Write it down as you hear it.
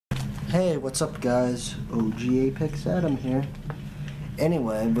Hey, what's up guys? OG Apex Adam here.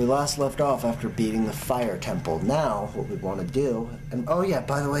 Anyway, we last left off after beating the fire temple. Now, what we want to do, and oh yeah,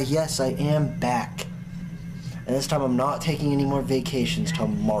 by the way, yes, I am back. And this time I'm not taking any more vacations till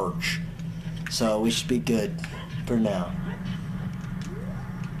March. So we should be good for now.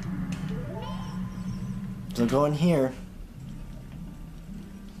 So go in here.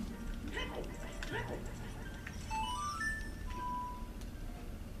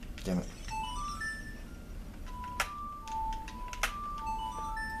 Damn it.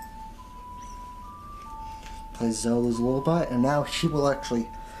 Play Zelda's lullaby, and now she will actually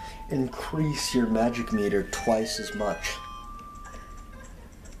increase your magic meter twice as much.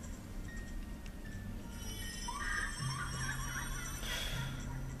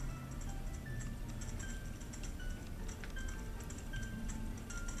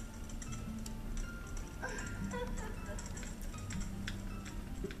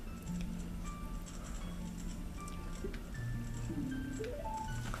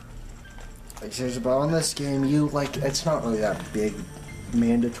 Like seriously, but on this game, it's not really that big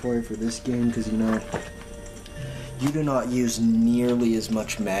mandatory for this game, because you do not use nearly as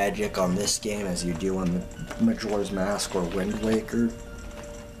much magic on this game as you do on the Majora's Mask or Wind Waker.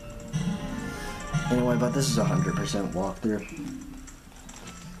 Anyway, but this is a 100% walkthrough.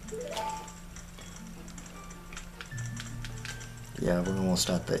 Yeah, we're almost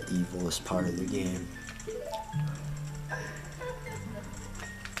at the evilest part of the game.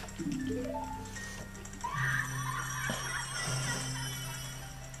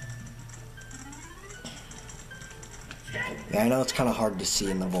 Yeah, I know it's kind of hard to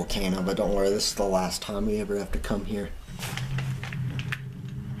see in the volcano, but don't worry, this is the last time we ever have to come here.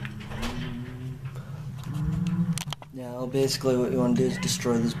 Now, basically what we want to do is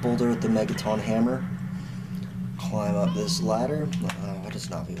destroy this boulder with the Megaton hammer. Climb up this ladder. What does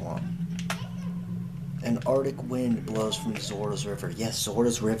Navi want? An Arctic wind blows from Zora's River. Yes,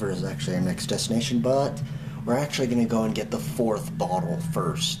 Zora's River is actually our next destination, but we're actually going to go and get the 4th bottle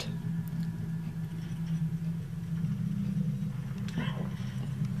first.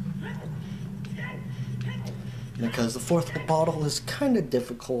 Because the 4th bottle is kind of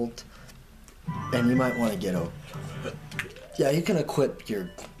difficult, and you might want to get a... Yeah, you can equip your...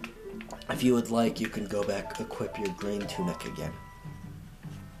 If you would like, you can go back, equip your green tunic again.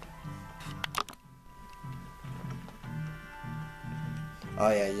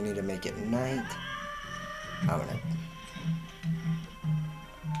 Oh yeah, you need to make it night.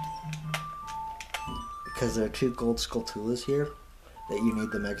 Because there are 2 gold Skulltulas here that you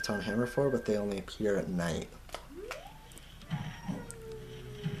need the Megaton hammer for, but they only appear at night.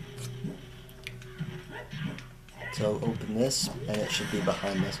 So open this, and it should be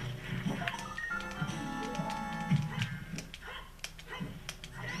behind this.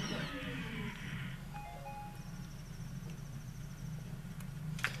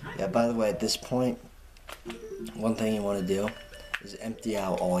 Yeah, by the way, at this point, one thing you want to do is empty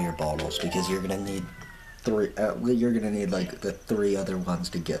out all your bottles, because you're gonna need like the 3 other ones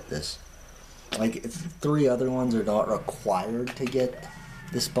to get this. Like, if 3 other ones are not required to get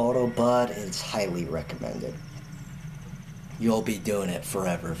this bottle, but it's highly recommended. You'll be doing it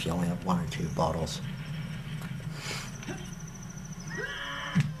forever if you only have 1 or 2 bottles.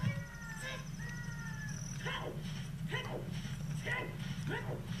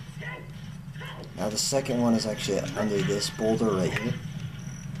 Now the second one is actually under this boulder right here.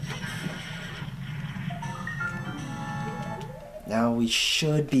 Now we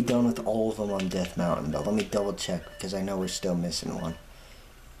should be done with all of them on Death Mountain, but let me double check, because I know we're still missing one.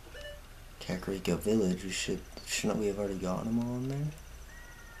 Kakariko Village, shouldn't we have already gotten them all in there?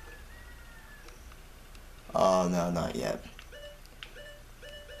 Oh no, not yet.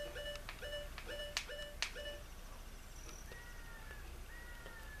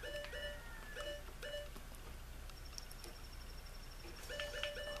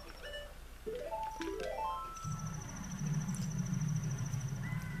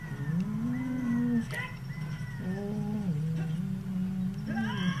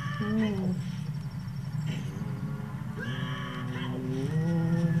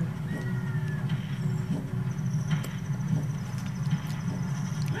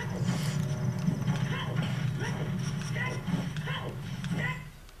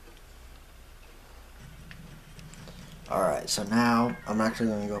 Alright, so now I'm actually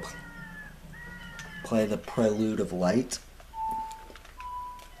going to go play the Prelude of Light.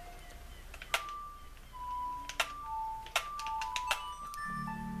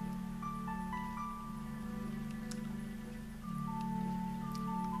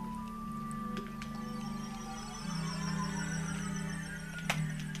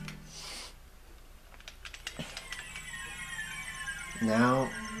 Now,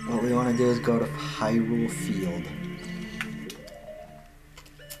 what we want to do is go to Hyrule Field.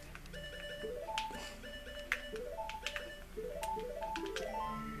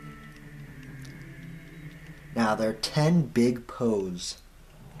 Now, there are 10 big Poes.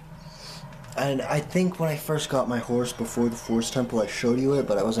 And I think when I first got my horse before the Forest Temple, I showed you it,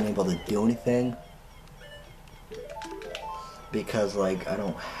 but I wasn't able to do anything. Because, like, I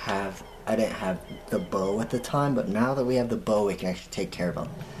didn't have the bow at the time, but now that we have the bow, we can actually take care of them.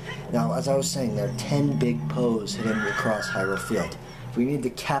 Now, as I was saying, there are 10 big Poes hidden across Hyrule Field. We need to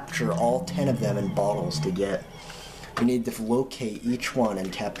capture all 10 of them in bottles to get. We need to locate each one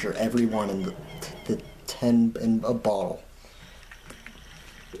and capture every one in the 10 in a bottle.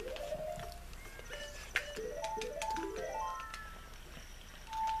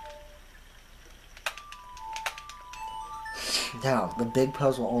 Now, the big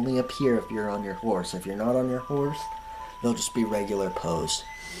Poes will only appear if you're on your horse. If you're not on your horse, they'll just be regular Poes.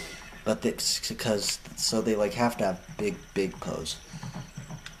 But so they like have to have big Poes.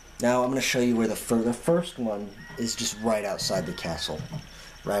 Now I'm going to show you where the first one is just right outside the castle,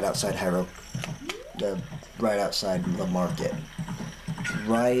 right outside Hyrule, right outside the market,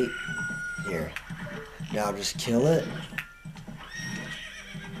 right here. Now just kill it.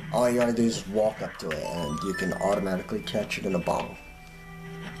 All you gotta do is walk up to it, and you can automatically catch it in a bottle.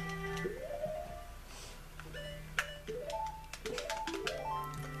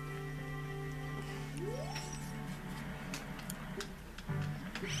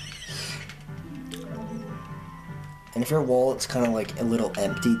 And if your wallet's kind of like a little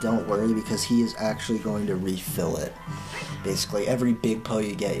empty, don't worry, because he is actually going to refill it. Basically, every big Poe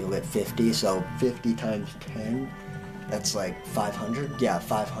you get, you'll get 50, so 50 times 10. That's like 500? Yeah,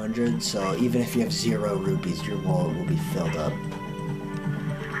 500. So even if you have 0 rupees, your wallet will be filled up.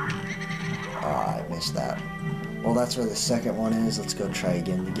 Ah, I missed that. Well, that's where the second one is. Let's go try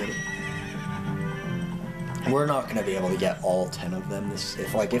again to get it. We're not going to be able to get all 10 of them.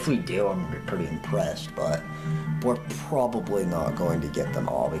 If we do, I'm going to be pretty impressed, but we're probably not going to get them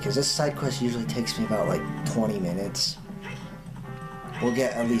all, because this side quest usually takes me about like 20 minutes. We'll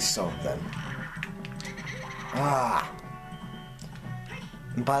get at least some of them. Ah!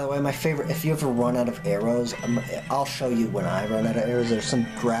 And by the way, my favorite, if you ever run out of arrows, I'll show you when I run out of arrows. There's some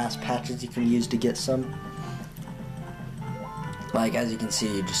grass patches you can use to get some. Like, as you can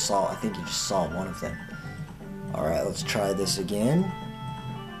see, I think you just saw one of them. Alright, let's try this again.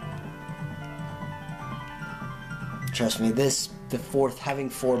 Trust me, having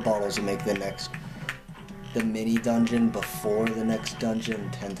 4 bottles will make the mini dungeon before the next dungeon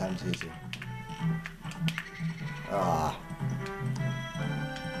 10 times easier. Ah.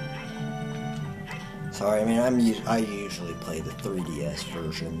 Sorry, I mean, I usually play the 3DS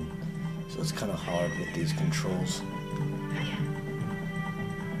version, so it's kind of hard with these controls.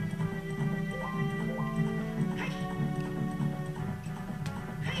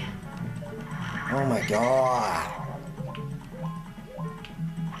 Oh my god!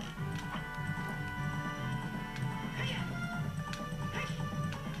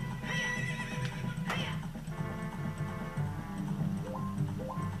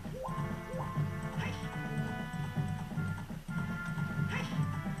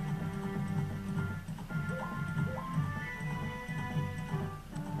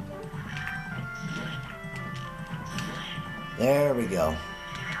 There we go.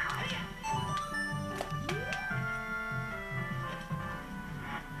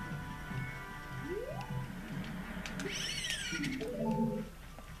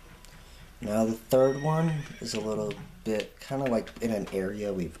 Now the third one is a little bit kind of like in an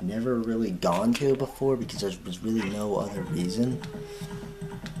area we've never really gone to before, because there's really no other reason.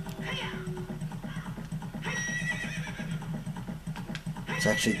 It's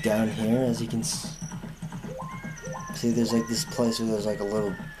actually down here, as you can see. There's like this place where there's like a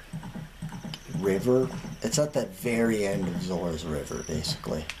little river. It's at that very end of Zora's River,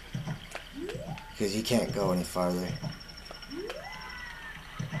 basically, because you can't go any farther.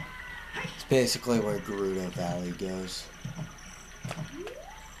 It's basically where Gerudo Valley goes.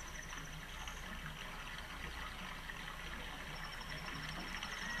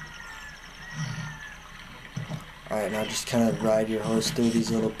 Alright, now just kind of ride your horse through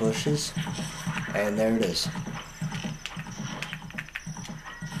these little bushes, and there it is.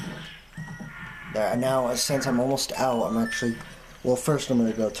 There, now, since I'm almost out, I'm actually... Well, first I'm going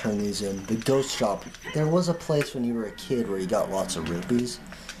to go turn these in. The ghost shop. There was a place when you were a kid where you got lots of rupees.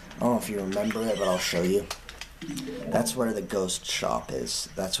 I don't know if you remember it, but I'll show you. That's where the ghost shop is.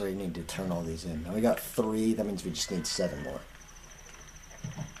 That's where you need to turn all these in. Now we got 3. That means we just need 7 more.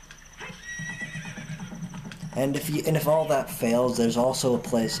 And if all that fails, there's also a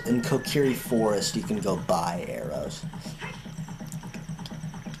place in Kokiri Forest you can go buy arrows.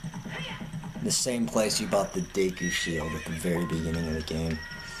 The same place you bought the Deku Shield at the very beginning of the game.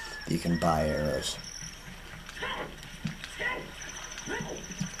 You can buy arrows.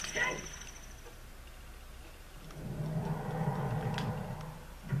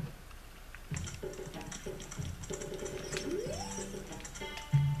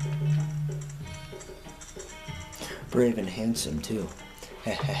 Brave and handsome, too.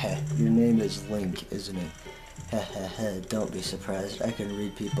 Hehehe, your name is Link, isn't it? Hehehe, don't be surprised, I can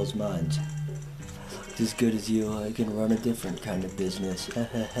read people's minds. As good as you, I can run a different kind of business.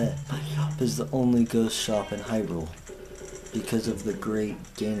 Hehehe, my shop is the only ghost shop in Hyrule. Because of the great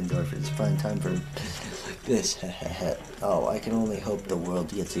Ganondorf, it's fine time for business like this. Hehehe. Oh, I can only hope the world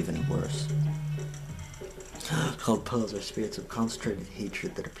gets even worse. Called pearls are spirits of concentrated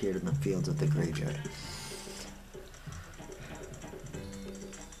hatred that appeared in the fields of the graveyard.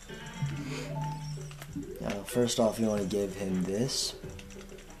 Now, first off, you want to give him this.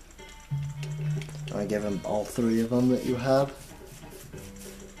 I want to give him all 3 of them that you have.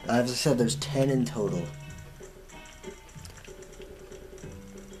 As I said, there's 10 in total.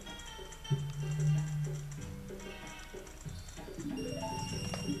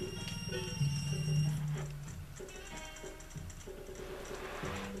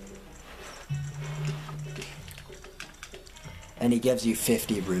 And he gives you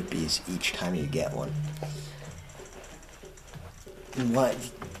 50 rupees each time you get one. What?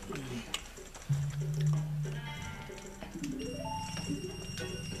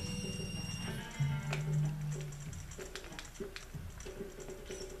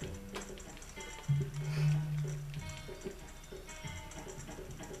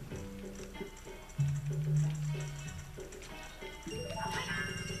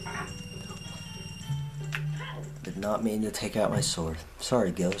 Did not mean to take out my sword.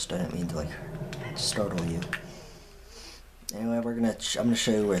 Sorry, Ghost. I didn't mean to, like, startle you. Anyway, I'm gonna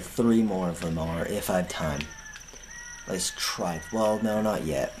show you where 3 more of them are, if I have time. Let's try. Well, no, not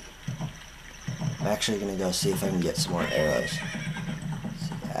yet. I'm actually gonna go see if I can get some more arrows.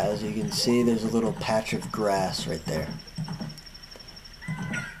 As you can see, there's a little patch of grass right there.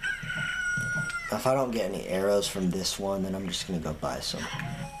 If I don't get any arrows from this one, then I'm just gonna go buy some.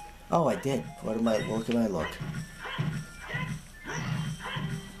 Oh, I did. Look at my look.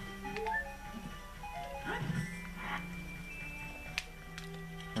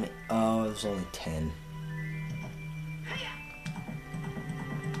 Oh, it was only 10.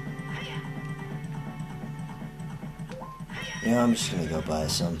 Yeah, I'm just gonna go buy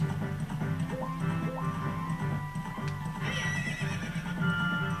some.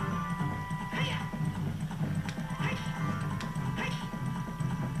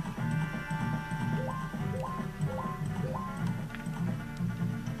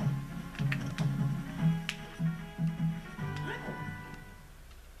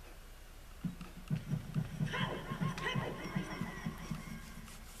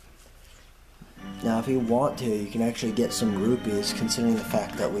 Now, if you want to, you can actually get some rupees, considering the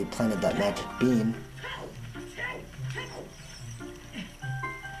fact that we planted that magic bean.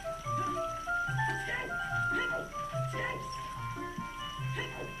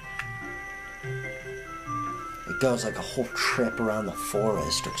 It goes like a whole trip around the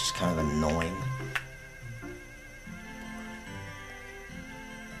forest, which is kind of annoying.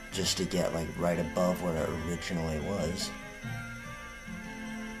 Just to get, like, right above where it originally was.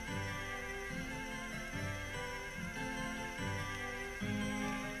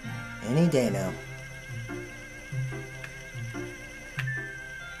 Any day now.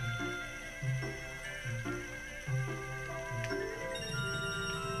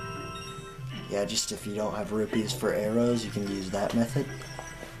 Yeah, just if you don't have rupees for arrows, you can use that method.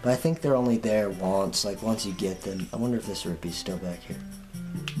 But I think they're only there once, like once you get them. I wonder if this rupee's still back here.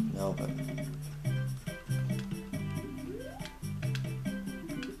 No, but...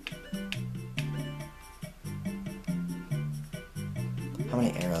 How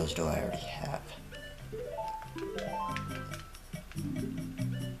many arrows do I already have?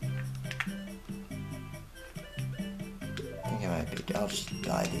 I think I might be... I'll just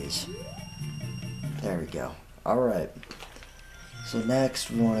buy these. There we go. Alright. So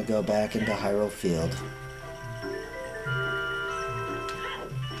next, we want to go back into Hyrule Field.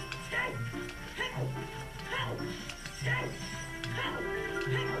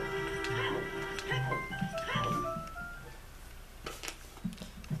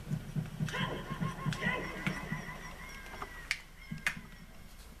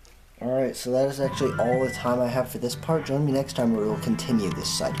 Alright, so that is actually all the time I have for this part. Join me next time where we will continue this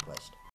side quest.